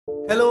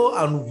Hello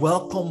and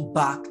welcome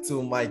back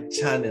to my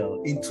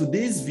channel. In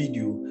today's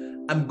video,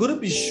 I'm going to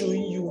be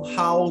showing you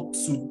how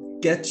to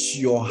get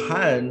your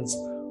hands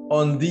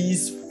on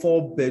this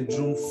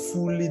 4-bedroom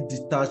fully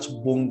detached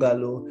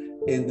bungalow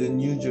in the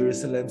New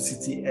Jerusalem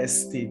City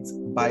Estate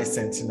by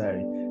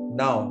Centenary.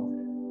 Now,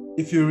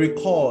 if you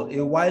recall,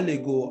 a while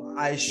ago,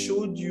 I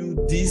showed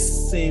you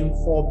this same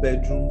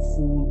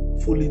 4-bedroom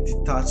fully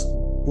detached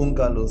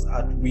bungalows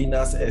at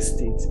Winners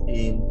Estate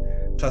in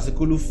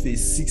Transekulu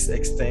Phase 6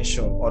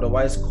 extension,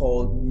 otherwise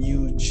called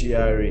New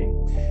GRA.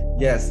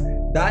 Yes,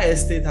 that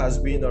estate has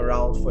been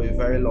around for a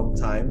very long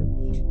time,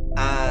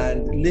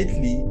 and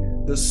lately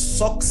the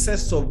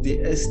success of the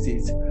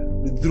estate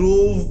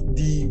drove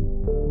the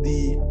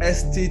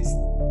estate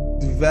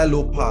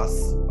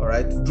developers, all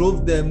right,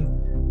 drove them,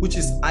 which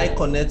is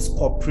iConnect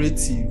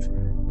Cooperative,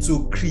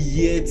 to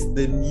create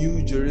the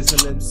New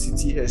Jerusalem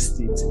City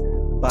Estate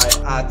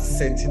at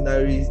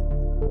Centenary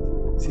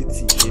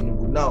City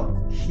Enugu. Now,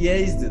 here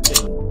is the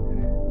thing.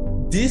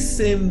 This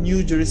same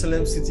New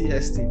Jerusalem City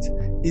Estate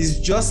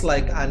is just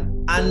like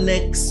an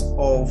annex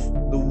of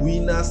the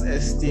Winners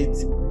Estate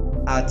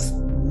at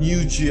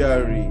New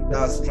GRA,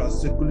 that's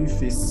Transekulu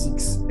Phase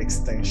 6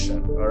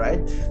 extension. All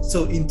right.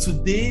 So in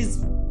today's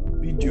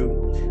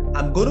video,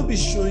 I'm going to be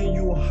showing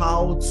you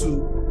how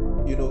to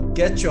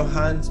get your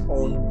hands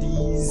on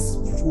these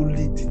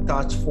fully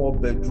detached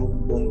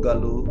 4-bedroom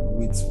bungalow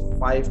with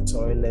 5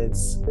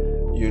 toilets,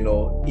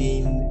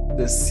 in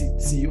the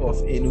city of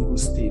Enugu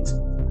State,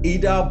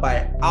 either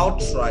by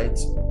outright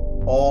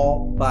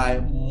or by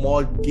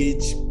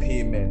mortgage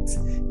payment.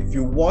 If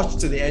you watch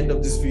to the end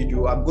of this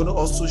video, I'm going to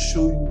also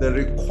show you the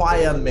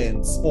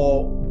requirements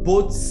for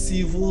both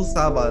civil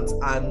servants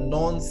and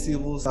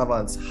non-civil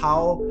servants,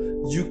 how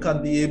you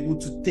can be able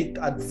to take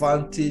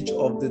advantage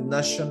of the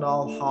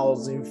National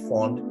Housing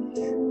Fund,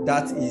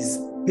 that is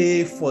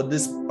pay for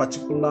this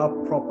particular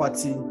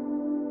property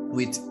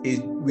with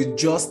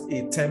just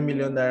a 10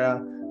 million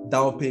naira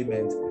down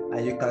payment,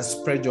 and you can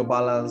spread your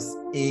balance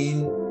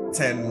in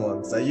 10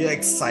 months. Are you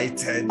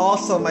excited?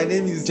 Also, my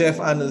name is Jeff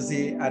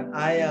Anozie, and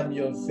I am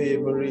your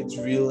favorite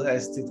real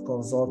estate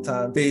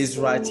consultant based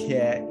right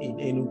here in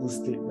Enugu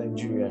State,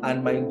 Nigeria.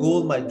 And my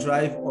goal, my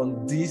drive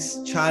on this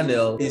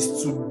channel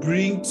is to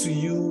bring to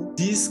you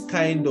this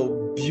kind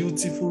of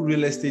beautiful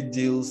real estate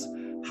deals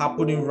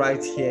happening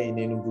right here in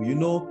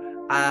Enugu.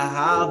 I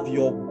have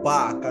your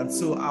back, and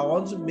so I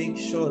want to make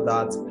sure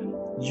that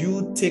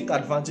you take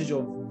advantage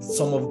of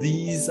some of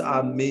these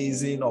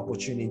amazing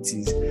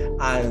opportunities,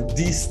 and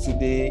this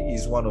today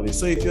is one of it.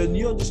 So if you're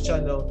new on this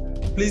channel,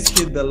 please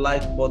hit the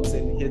like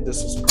button, hit the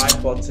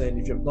subscribe button.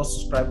 If you have not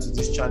subscribed to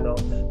this channel,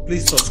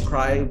 please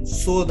subscribe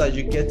so that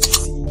you get to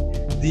see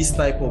this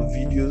type of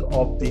video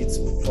updates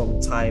from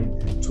time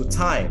to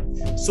time.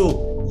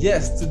 So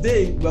yes,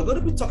 today we're going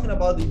to be talking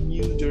about the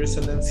New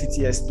Jerusalem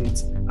City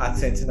Estate at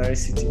Centenary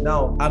City.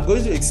 Now, I'm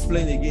going to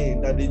explain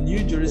again that the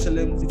New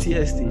Jerusalem City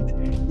Estate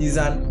is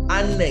an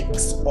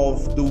annex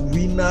of the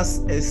Winners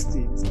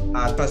Estate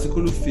at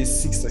Transekulu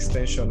Phase 6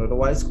 extension,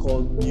 otherwise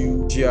called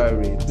New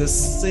GRA. The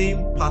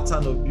same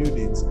pattern of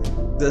buildings,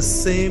 the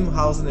same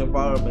housing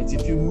environment.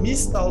 If you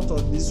missed out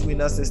on this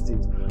Winners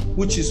Estate,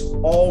 which is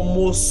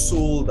almost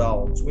sold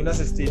out, Winners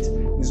Estate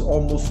is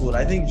almost sold.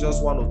 I think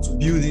just 1 or 2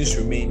 buildings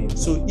remaining.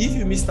 So if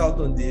you missed out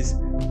on this,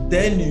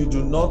 then you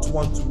do not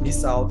want to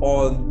miss out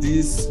on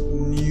this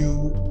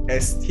new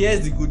estate.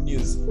 Here's the good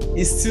news.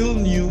 It's still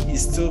new,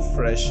 it's still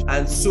fresh,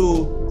 and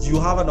so you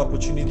have an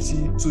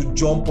opportunity to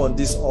jump on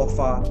this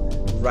offer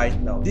right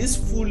now. This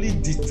fully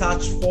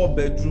detached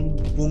 4-bedroom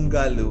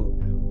bungalow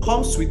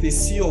comes with a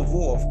C of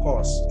O, of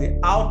course. The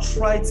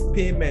outright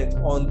payment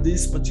on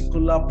this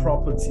particular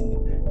property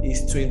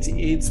is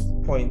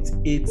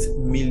 28.8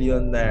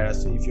 million naira.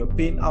 So if you're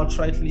paying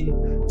outrightly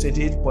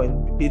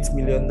 28.8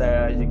 million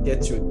naira, you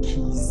get your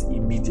keys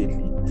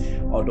immediately.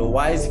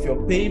 Otherwise, if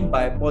you're paying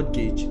by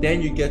mortgage,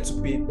 then you get to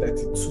pay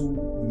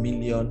 32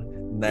 million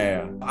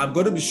naira. I'm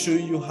going to be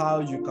showing you how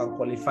you can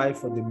qualify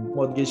for the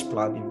mortgage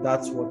plan if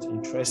that's what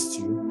interests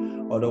you.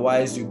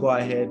 Otherwise, you go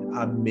ahead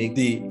and make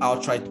the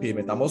outright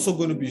payment. I'm also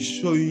going to be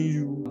showing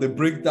you the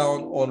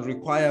breakdown on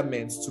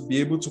requirements to be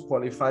able to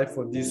qualify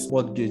for this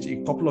mortgage. A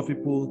couple of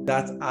people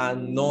that are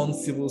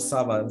non-civil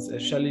servants,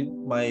 especially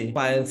my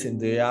clients in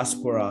the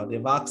diaspora,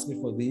 they've asked me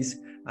for this,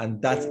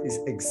 and that is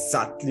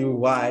exactly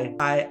why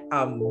I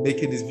am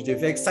making this video.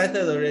 If you're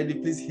excited already,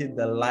 please hit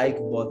the like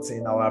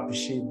button. I will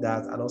appreciate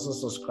that, and also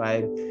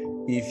subscribe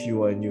if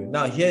you are new.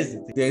 Now, here's the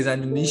thing. There is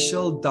an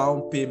initial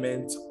down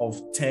payment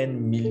of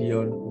 10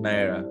 million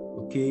naira.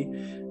 Okay,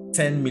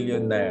 10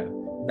 million naira.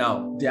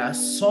 Now, there are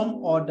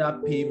some other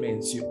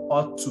payments you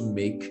ought to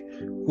make,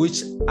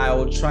 which I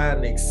will try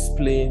and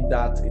explain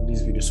that in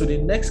this video. So the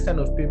next kind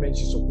of payment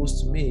you're supposed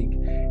to make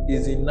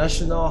is a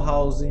National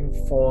Housing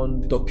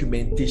Fund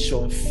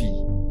documentation fee.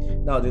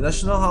 Now, the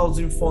National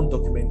Housing Fund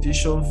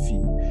documentation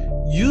fee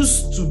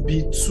used to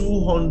be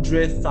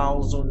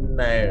 200,000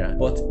 naira,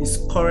 but is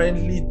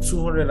currently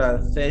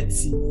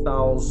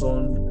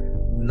 230,000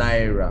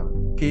 naira.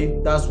 Okay,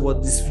 that's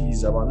what this fee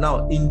is about.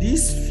 Now, in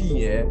this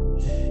fee,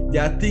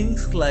 there are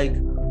things like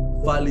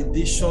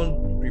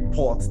validation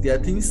reports. There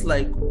are things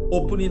like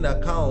opening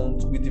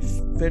account with the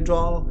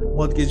Federal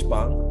Mortgage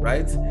Bank,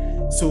 right?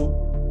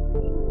 So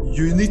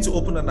you need to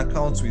open an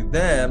account with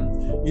them.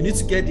 You need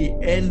to get the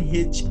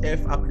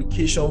NHF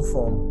application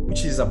form,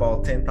 which is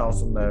about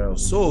 10,000 naira.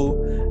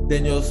 So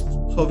then your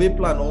survey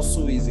plan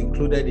also is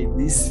included in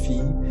this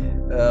fee.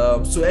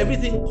 So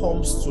everything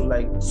comes to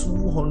like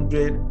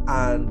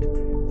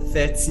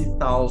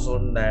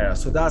 230,000 naira.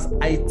 So that's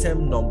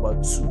item number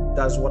 2.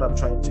 That's what I'm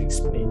trying to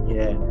explain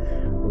here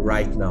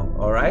right now.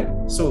 All right.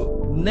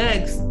 So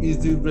next is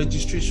the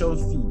registration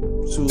fee.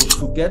 So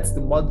to get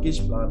the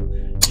mortgage plan,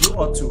 you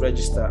ought to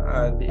register,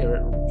 and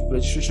the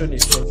registration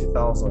is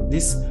 20,000.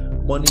 This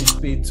money is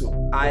paid to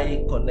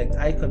iConnect.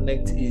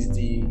 iConnect is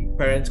the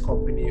parent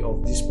company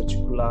of this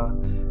particular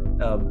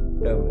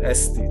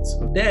estate.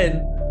 So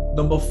then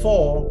number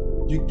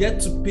 4, you get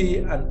to pay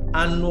an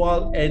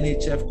annual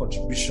NHF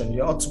contribution.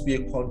 You ought to be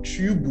a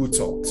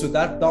contributor. So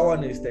that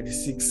one is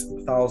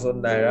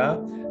 36,000 naira.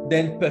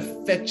 Then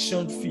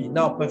perfection fee.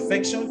 Now,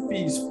 perfection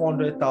fee is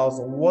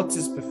 400,000. What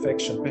is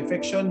perfection?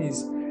 Perfection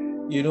is,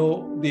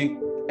 the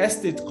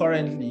estate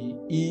currently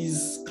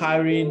is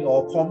carrying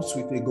or comes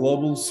with a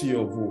global C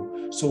of O.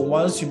 So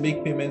once you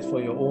make payment for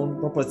your own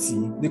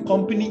property, the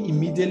company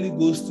immediately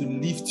goes to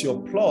lift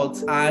your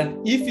plot,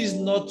 and if it's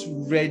not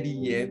ready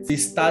yet, they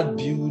start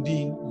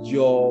building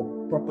your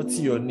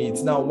property, your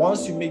needs. Now,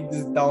 once you make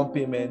this down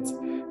payment,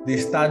 they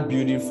start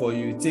building for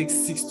you. It takes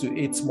 6 to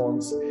 8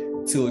 months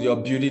till your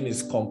building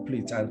is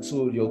complete, and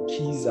so your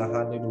keys are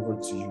handed over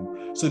to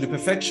you. So the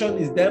perfection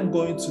is them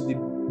going to the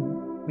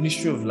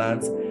Ministry of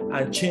Lands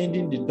and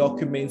changing the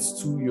documents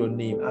to your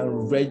name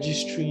and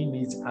registering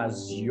it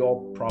as your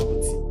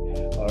property.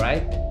 All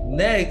right.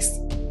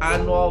 Next,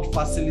 annual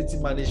facility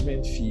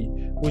management fee,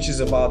 which is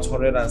about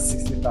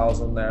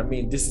 160,000 naira. I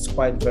mean, this is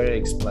quite very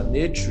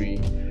explanatory.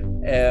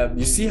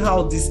 You see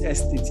how this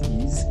estate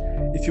is.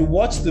 If you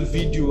watch the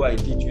video I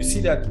did, you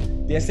see that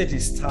the estate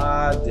is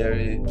tarred.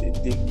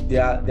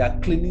 There are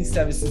cleaning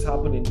services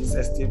happening in this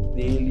estate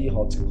daily,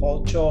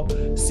 horticulture,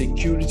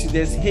 security.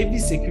 There's heavy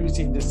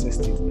security in this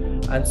estate,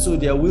 and so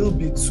there will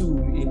be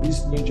too in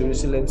this new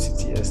Jerusalem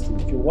City Estate.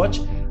 If you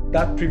watch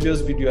that previous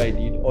video I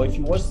did, or if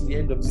you watch the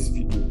end of this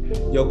video,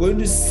 you're going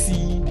to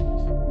see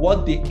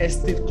what the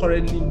estate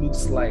currently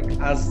looks like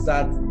as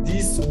at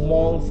this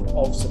month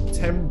of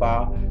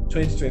September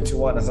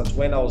 2021, as at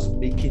when I was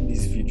making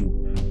this video.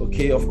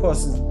 Okay, of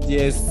course,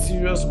 there's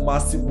serious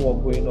massive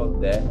work going on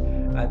there,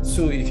 and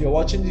so if you're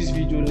watching this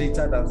video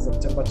later than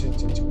September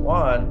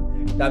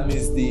 2021, that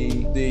means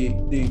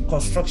the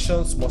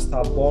constructions must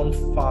have gone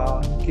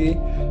far. Okay,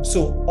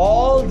 so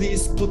all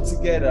these put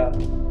together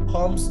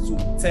comes to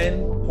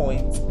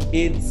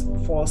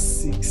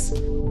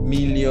 10.846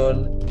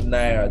 million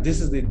naira. This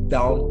is the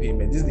down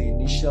payment. This is the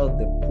initial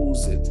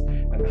deposit,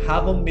 and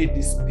haven't made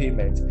this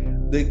payment,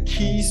 the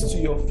keys to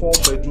your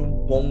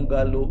 4-bedroom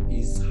bungalow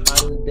is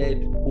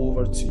handed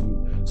over to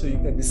you. So you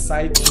can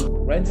decide to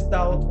rent it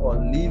out or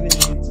live in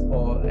it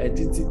or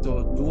edit it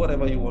or do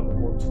whatever you want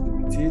to do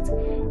with it.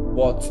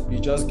 But you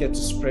just get to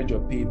spread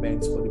your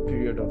payments for the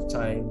period of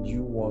time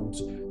you want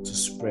to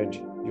spread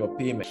your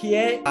payment.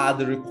 Here are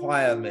the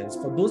requirements.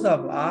 For those that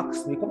have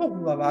asked me, a couple of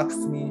people have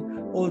asked me,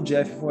 oh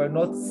Jeff, if we're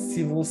not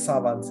civil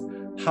servants,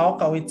 how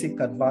can we take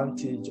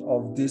advantage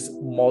of this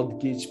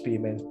mortgage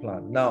payment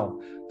plan? Now,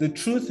 the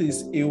truth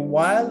is, a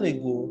while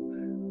ago,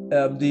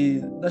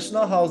 the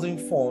National Housing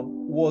Fund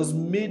was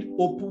made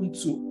open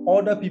to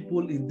other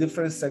people in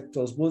different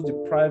sectors, both the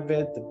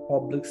private, the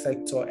public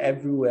sector,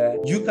 everywhere.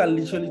 You can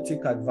literally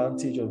take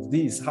advantage of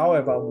this.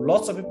 However,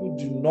 lots of people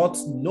do not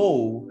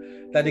know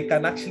that they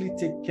can actually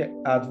take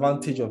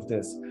advantage of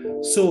this.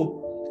 So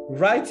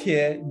right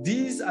here,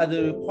 these are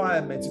the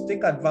requirements to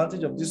take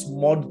advantage of this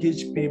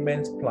mortgage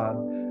payment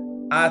plan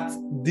at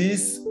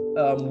this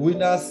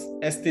Winners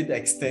Estate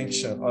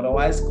Extension,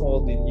 otherwise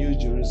called the New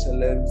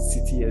Jerusalem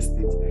City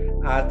Estate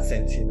at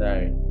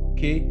Centenary.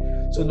 Okay,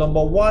 so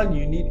number 1,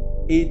 you need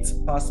 8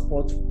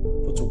 passport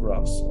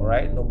photographs. All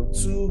right. Number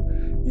 2,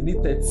 you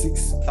need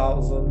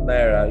 36,000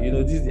 naira.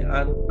 This is the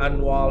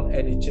annual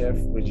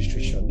NHF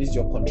registration. This is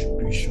your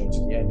contribution to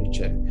the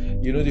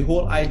NHF. The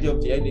whole idea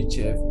of the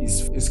NHF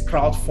is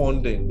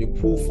crowdfunding. They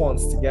pool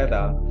funds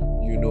together,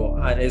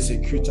 and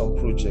execute on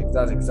projects.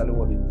 That's exactly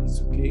what it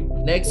is. Okay.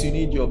 Next, you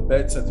need your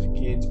birth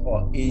certificate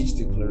or age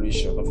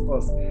declaration. Of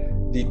course,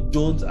 they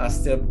don't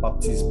accept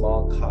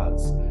baptismal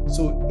cards,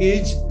 so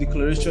age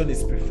declaration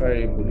is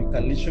preferable. You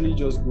can literally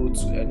just go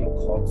to any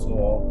court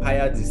or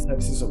hire the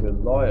services of a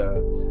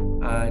lawyer,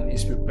 and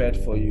it's prepared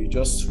for you. You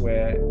just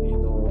swear, you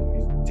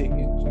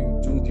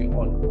do the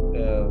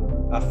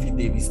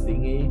affidavit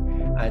thingy,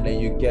 and then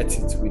you get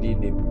it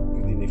within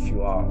a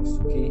few hours.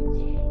 Okay.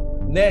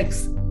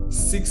 Next,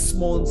 6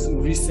 months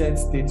recent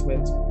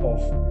statement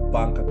of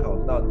bank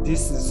account. Now,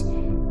 this is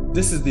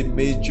the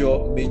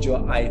major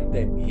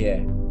item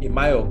here, in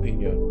my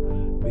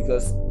opinion,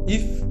 because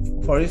if,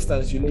 for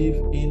instance, you live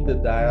in the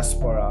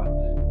diaspora,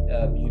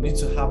 you need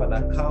to have an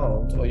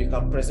account, or you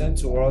can present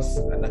to us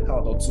an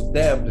account, or to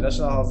them, the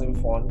National Housing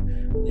Fund,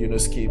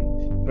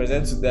 scheme,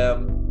 present to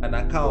them an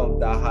account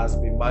that has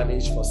been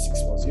managed for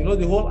 6 months.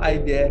 The whole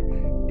idea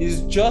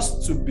is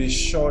just to be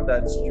sure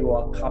that you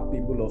are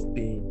capable of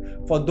paying.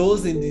 For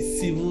those in the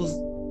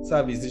civil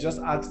service, they just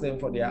ask them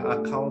for their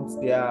accounts,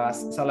 their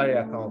salary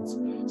accounts.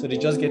 So they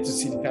just get to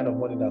see the kind of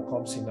money that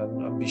comes in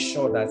and be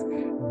sure that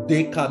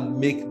they can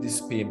make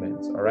this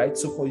payment. All right.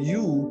 So for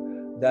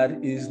you,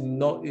 that is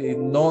not a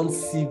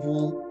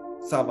non-civil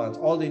servant,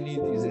 all they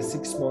need is a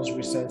 6 months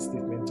recent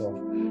statement of,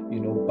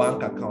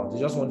 bank account. They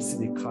just want to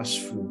see the cash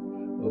flow.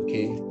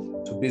 Okay.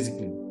 So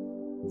basically,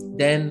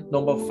 then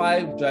number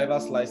 5,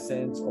 driver's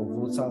license or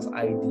voter's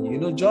ID.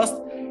 Just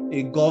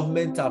a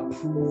government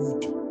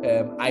approved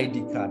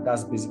ID card.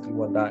 That's basically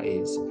what that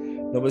is.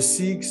 Number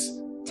 6,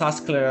 tax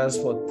clearance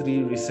for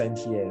 3 recent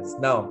years.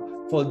 Now,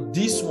 for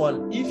this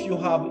one, if you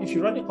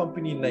run a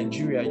company in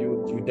Nigeria,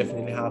 you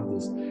definitely have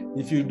this.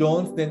 If you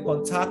don't, then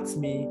contact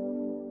me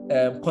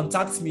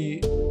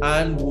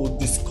and we'll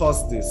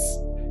discuss this.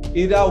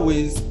 Either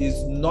ways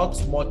is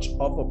not much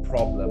of a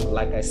problem.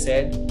 Like I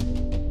said,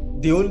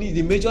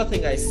 the major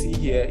thing I see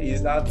here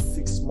is that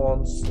 6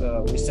 months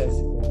recent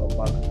statement of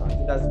bank account. I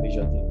think that's the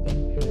major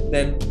thing.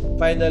 Then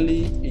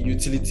finally, a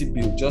utility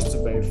bill, just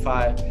to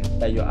verify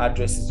that your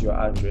address is your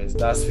address.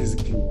 That's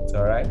physically it.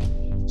 All right.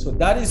 So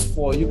that is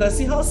you can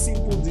see how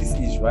simple this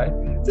is, right?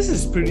 This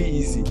is pretty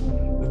easy.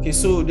 Okay,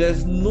 so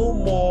there's no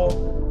more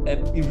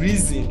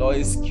reason or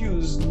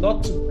excuse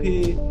not to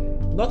pay,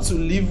 not to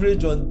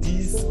leverage on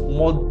this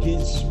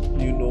mortgage,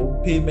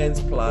 payment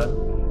plan,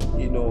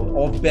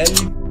 of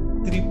barely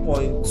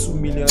 3.2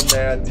 million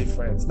naira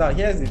difference. Now,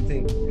 here's the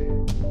thing.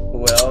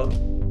 Well,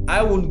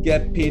 I won't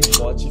get paid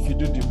much if you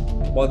do the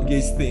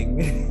mortgage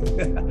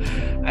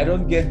thing. I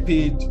don't get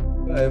paid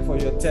for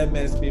your 10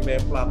 months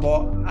payment plan,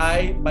 but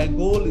my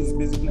goal is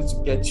basically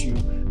to get you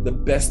the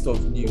best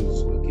of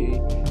news, okay?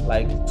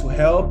 Like to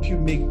help you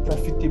make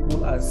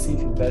profitable and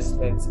safe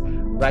investments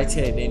right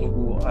here in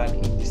Enugu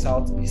and in the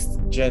Southeast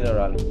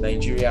generally,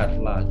 Nigeria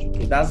at large,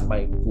 okay? That's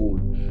my goal.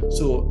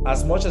 So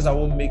as much as I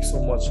won't make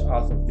so much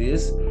out of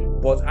this,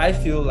 but I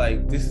feel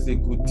like this is a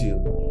good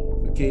deal,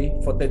 okay?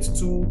 For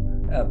 32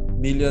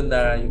 million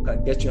naira, you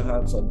can get your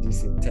hands on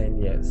this in 10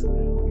 years,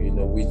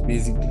 with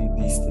basically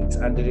these things.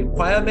 And the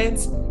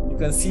requirements, you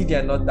can see they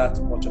are not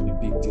that much of a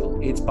big deal.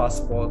 8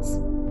 passports,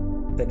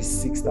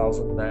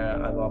 36,000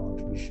 naira annual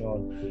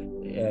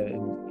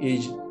contribution,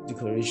 age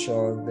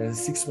declaration, then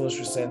 6 months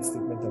recent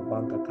statement of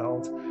bank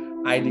account,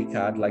 ID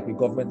card, like a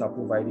government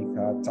approved ID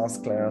card, tax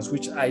clearance,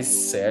 which I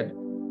said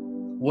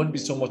won't be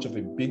so much of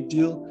a big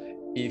deal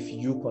if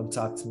you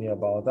contact me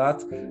about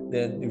that.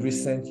 Then a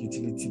recent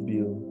utility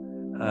bill,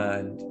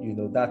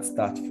 and that's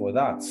that for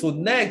that. So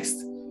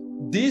next,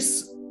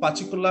 this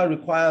particular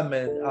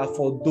requirement are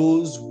for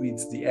those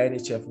with the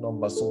NHF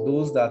number, so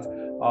those that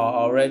are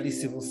already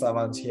civil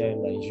servants here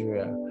in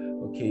Nigeria.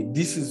 Okay,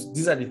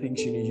 these are the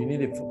things you need. You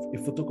need a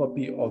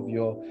photocopy of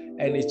your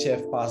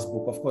NHF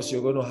passbook. Of course,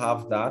 you're going to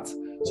have that.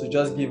 So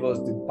just give us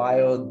the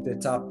bio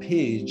data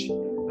page,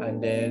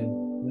 and then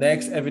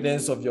next,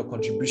 evidence of your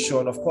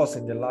contribution. Of course,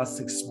 in the last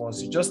 6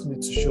 months, you just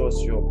need to show us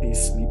your pay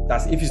slip.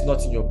 That's if it's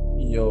not in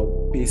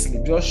your pay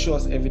slip, just show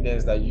us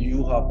evidence that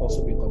you have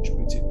also been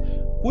contributing,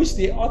 which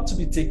they ought to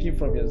be taken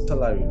from your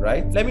salary,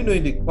 right? Let me know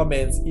in the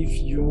comments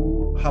if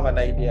you have an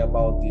idea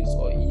about this,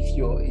 or if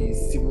you're a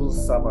civil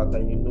servant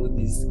and you know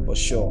this for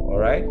sure. All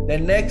right. The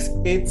next,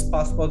 8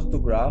 passport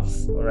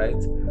photographs, all right,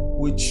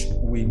 which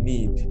we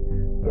need.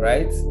 All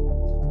right.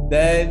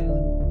 Then,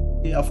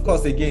 of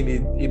course, again,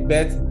 a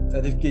birth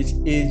certificate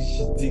age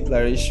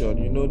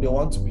declaration. They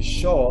want to be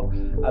sure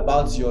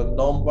about your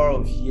number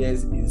of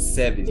years in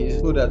service,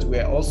 so that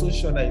we're also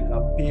sure that you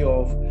can pay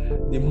off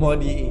the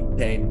money in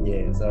 10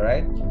 years. All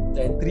right.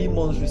 Then 3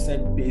 months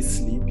recent pay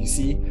slip. You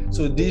see,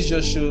 so this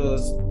just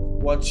shows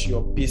what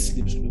your pay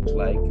slips look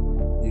like,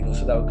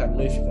 so that we can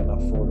know if you can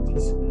afford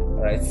this.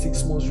 All right.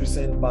 6 months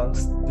recent bank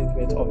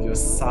statement of your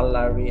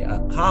salary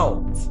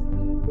account.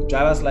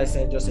 Driver's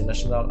license, just a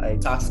national ID,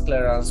 tax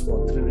clearance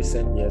for 3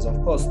 recent years.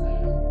 Of course,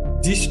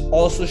 this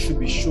also should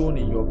be shown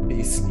in your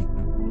pay slip,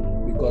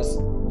 because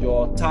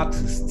your tax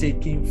is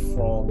taken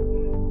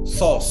from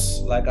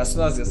source. Like as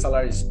soon as your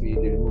salary is paid,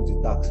 they remove the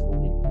tax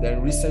immediately.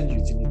 Then recent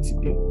utility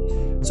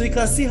bill. So you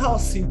can see how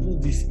simple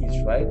this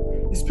is, right?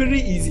 It's pretty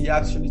easy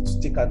actually to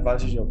take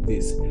advantage of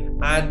this.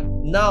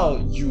 And now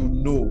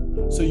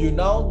so you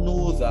now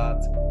know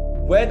that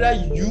whether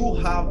you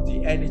have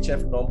the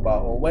NHF number,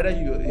 or whether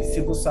you're a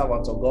civil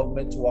servant or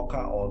government worker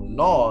or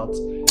not,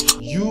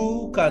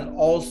 you can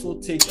also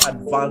take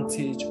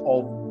advantage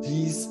of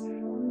this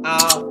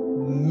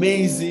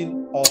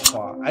amazing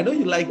offer. I know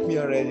you like me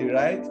already,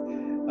 right?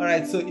 All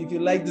right, so if you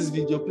like this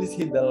video, please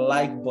hit the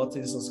like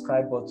button,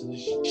 subscribe button,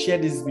 share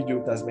this video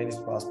with as many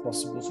people as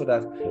possible, so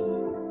that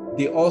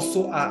they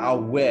also are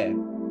aware,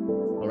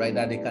 all right,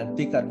 that they can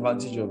take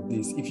advantage of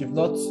this. If you've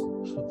not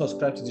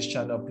subscribed to this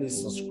channel, please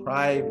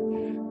subscribe,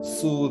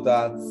 so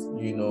that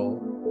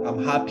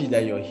I'm happy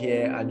that you're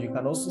here, and you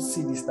can also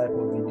see this type of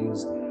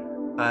videos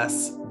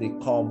as they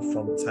come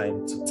from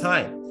time to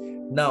time.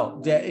 Now,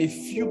 there are a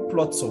few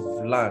plots of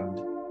land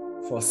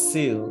for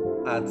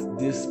sale at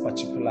this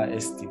particular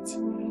estate.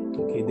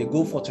 Okay, they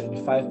go for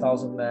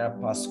 25,000 naira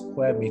per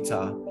square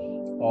meter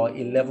or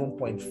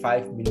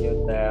 11.5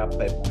 million naira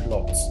per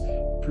plot.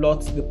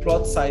 The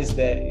plot size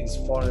there is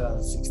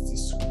 460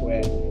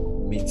 square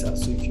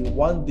meters. So if you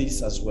want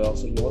this as well,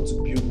 so you want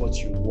to build what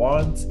you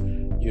want,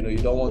 you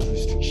don't want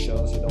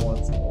restrictions, you don't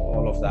want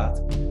all of that,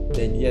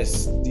 then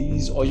yes,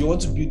 these, or you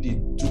want to build a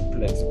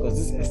duplex, because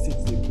this estate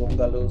is a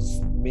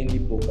bungalows, mainly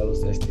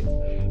bungalows estate,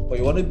 but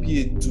you want to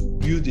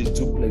build a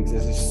duplex.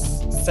 There's a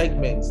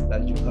segment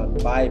that you can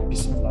buy a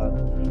piece of land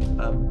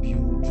and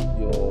build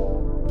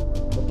your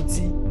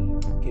property,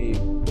 okay,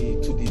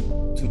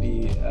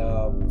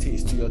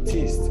 to your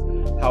taste.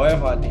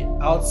 However, the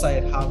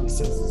outside have a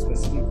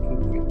specific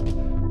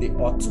blueprint they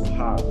ought to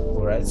have,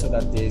 all right, so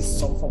that there is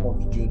some form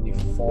of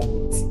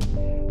uniformity.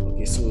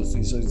 Okay, so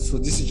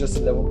this is just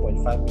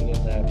 11.5 million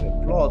naira per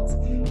plot.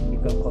 You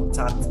can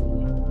contact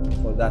me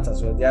for that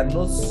as well. There are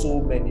not so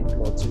many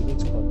plots, so you need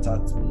to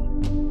contact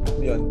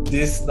me on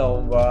this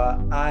number.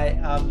 I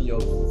am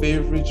your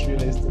favorite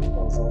real estate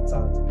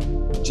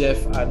consultant,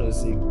 Jeff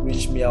Anozie.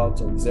 Reach me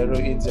out on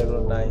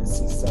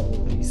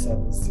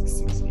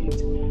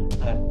 080967376668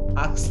 and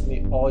ask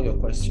me all your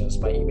questions.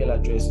 My email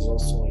address is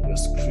also on your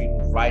screen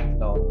right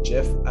now,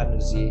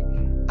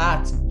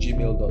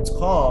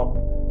 jeffanozie@gmail.com,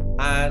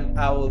 and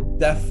I will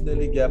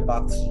definitely get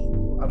back to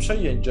you. I'm sure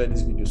you enjoyed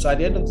this video. So at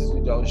the end of this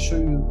video, I'll show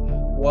you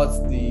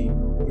what the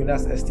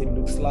Winners Estate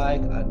looks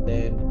like, and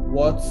then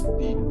what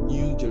the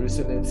new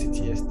Jerusalem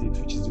City Estate,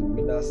 which is the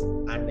Winners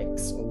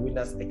Annex or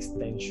Winners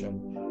Extension,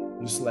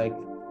 looks like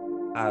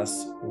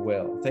as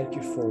well. Thank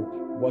you for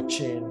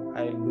watching.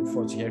 I look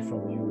forward to hearing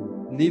from you.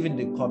 Leave in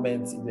the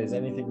comments if there's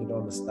anything you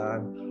don't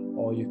understand,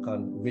 or you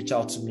can reach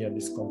out to me on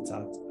this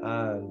contact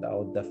and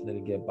I'll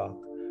definitely get back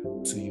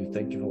to you.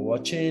 Thank you for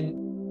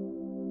watching.